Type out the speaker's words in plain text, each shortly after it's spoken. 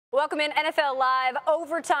Welcome in NFL Live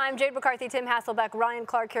Overtime. Jade McCarthy, Tim Hasselbeck, Ryan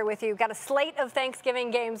Clark here with you. Got a slate of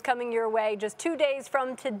Thanksgiving games coming your way. Just 2 days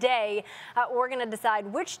from today, we're going to decide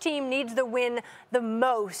which team needs the win the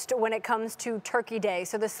most when it comes to Turkey Day.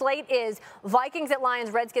 So the slate is Vikings at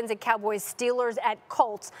Lions, Redskins at Cowboys, Steelers at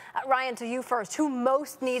Colts. Ryan, to you first. Who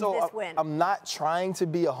most needs this win? I'm not trying to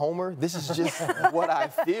be a homer. This is just what I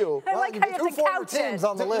feel. I like how you have to couch teams it.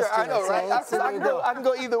 on the list. I know, right? So I can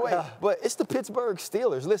go either way. But it's the Pittsburgh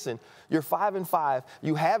Steelers. Listen, you're 5-5.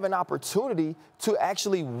 You have an opportunity to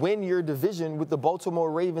actually win your division with the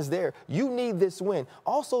Baltimore Ravens there. You need this win.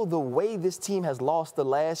 Also, the way this team has lost the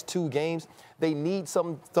last 2 games, they need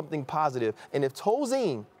something positive. And if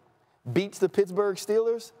Tozine beats the Pittsburgh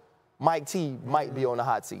Steelers, Mike T might be on the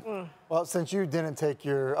hot seat. Well, since you didn't take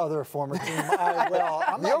your other former team, I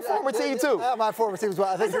will. Your former team, too. My former team as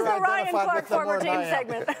well. I think you're Ryan identified Clark with them former more team than I am.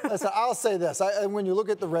 segment. Listen, I'll say this. When you look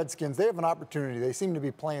at the Redskins, they have an opportunity. They seem to be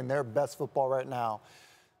playing their best football right now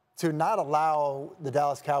to not allow the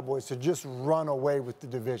Dallas Cowboys to just run away with the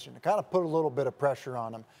division, to kind of put a little bit of pressure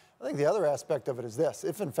on them. I think the other aspect of it is this.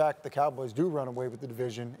 If, in fact, the Cowboys do run away with the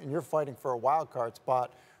division and you're fighting for a wild card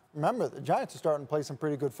spot, remember, the Giants are starting to play some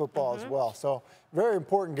pretty good football as well. So, very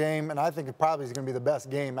important game, and I think it probably is going to be the best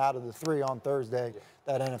game out of the 3 on Thursday,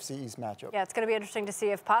 that NFC East matchup. Yeah, it's going to be interesting to see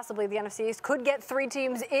if possibly the NFC East could get 3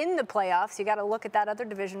 teams in the playoffs. You got to look at that other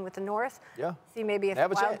division with the North. Yeah. See maybe if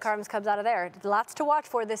wild card comes out of there. Lots to watch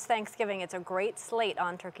for this Thanksgiving. It's a great slate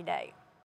on Turkey Day.